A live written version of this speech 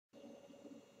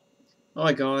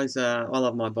Hi guys, I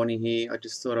love my Bonnie here. I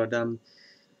just thought I'd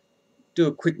do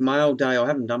a quick mail day. I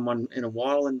haven't done one in a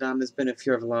while, and there's been a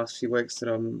few over the last few weeks that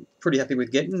I'm pretty happy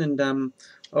with getting. And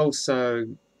also,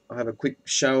 I have a quick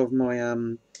show of my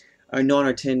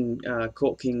 09 010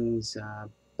 Court Kings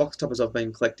box toppers I've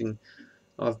been collecting.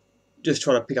 I've just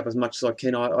tried to pick up as much as I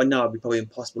can. I know it'd be probably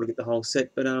impossible to get the whole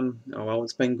set, but oh well,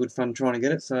 it's been good fun trying to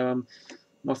get it. So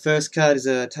my first card is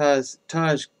a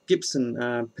Taj Gibson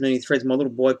Panini Threads. My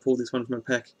little boy pulled this one from a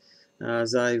pack,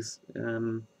 Zave,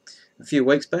 a few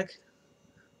weeks back.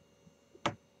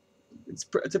 It's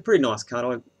a pretty nice card.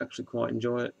 I actually quite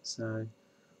enjoy it. So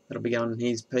that'll be going on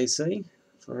his PC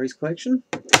for his collection.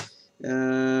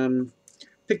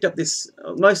 Picked up this.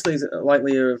 Most of these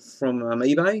lately are from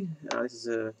eBay. This is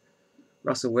a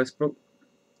Russell Westbrook,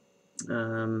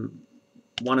 1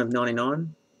 of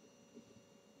 99.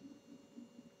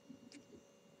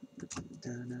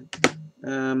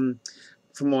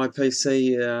 For my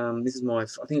PC, this is I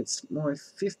think it's my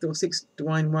 5th or 6th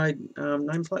Dwayne Wade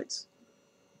nameplates.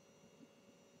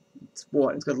 It's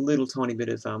white. It's got a little tiny bit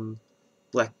of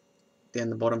black down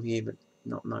the bottom here, but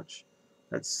not much.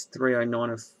 That's 309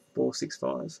 of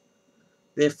 465.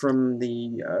 They're from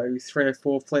the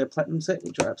 0304 Flair Platinum set,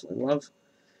 which I absolutely love.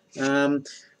 I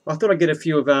thought I'd get a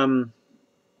few of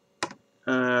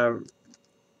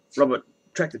Robert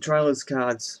Tractor Trailers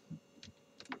cards,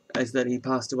 as that he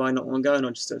passed away not long ago, and I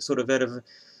just sort of out of a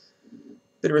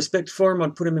bit of respect for him,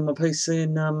 I'd put him in my PC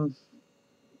and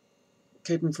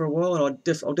keep him for a while, and I'll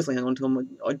definitely hang on to him.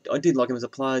 I did like him as a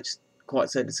player. Just quite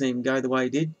sad to see him go the way he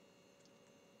did.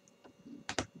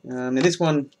 Now this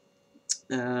one,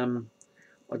 I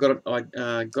got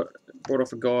brought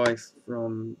off a guy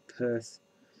from Perth,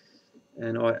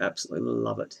 and I absolutely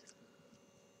love it.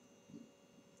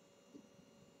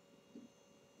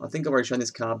 I think I've already shown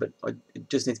this card, but it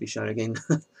just needs to be shown again.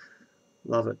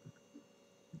 Love it.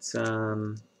 It's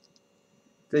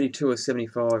 32 of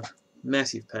 75,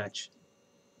 massive patch.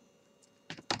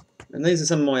 And these are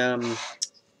some of my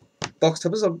box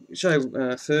toppers. I'll show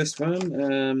first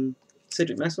one,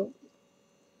 Cedric Maxwell,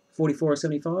 44 of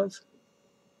 75.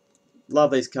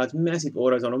 Love these cards, massive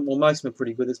autos on them. Well, most of them are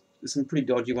pretty good. There's some pretty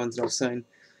dodgy ones that I've seen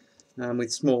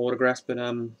with small autographs, but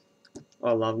I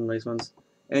love them, these ones.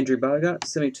 Andrew Bogut,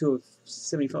 72 of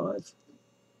 75.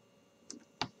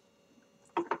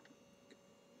 I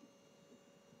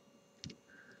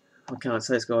can't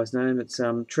say this guy's name. It's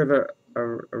Trevor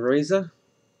Ariza.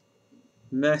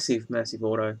 Massive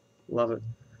auto. Love it.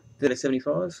 30 of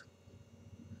 75.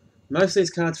 Most of these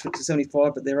cards fit to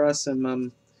 75, but there are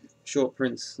some short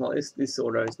prints. Like this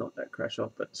auto is not that crash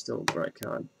off, but still a great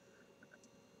card.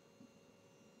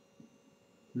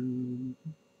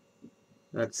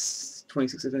 That's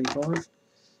 26 of 75.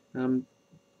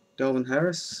 Delvin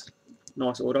Harris,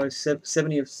 nice auto,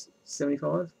 70 of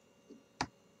 75.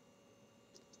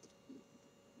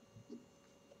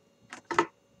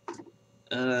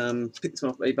 Picked this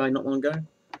one off eBay not long ago.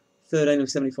 13 of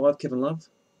 75, Kevin Love.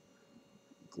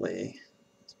 Glare.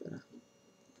 That's better.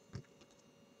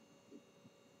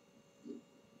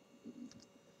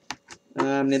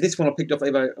 Now this one I picked off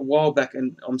eBay a while back,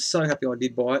 and I'm so happy I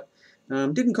did buy it.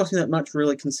 Didn't cost me that much,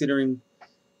 really, considering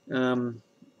how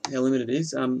limited it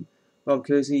is. Bob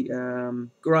Kersey,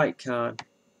 great card.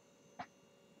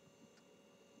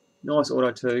 Nice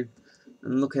auto too.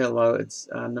 And look how low it's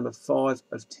number 5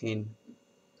 of 10.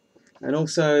 And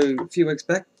also, a few weeks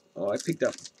back, I picked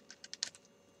up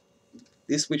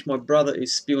this, which my brother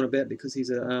is spewing about because he's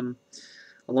a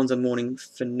Alonzo Mourning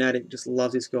fanatic. Just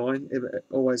loves this guy.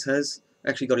 Always has.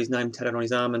 Actually got his name tattooed on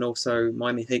his arm, and also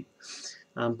Miami Heat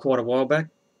quite a while back.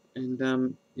 And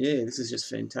yeah, this is just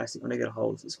fantastic. I need to get a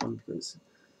hold of this one because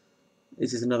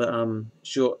this is another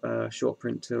short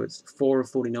print too. It's 4 of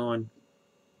 49.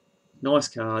 Nice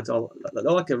cards. I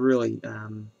like a really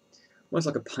almost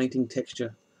like a painting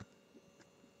texture.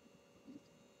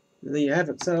 There you have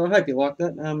it. So I hope you like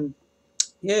that.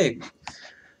 Yeah.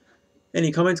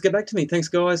 Any comments? Get back to me. Thanks,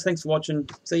 guys. Thanks for watching.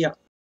 See ya.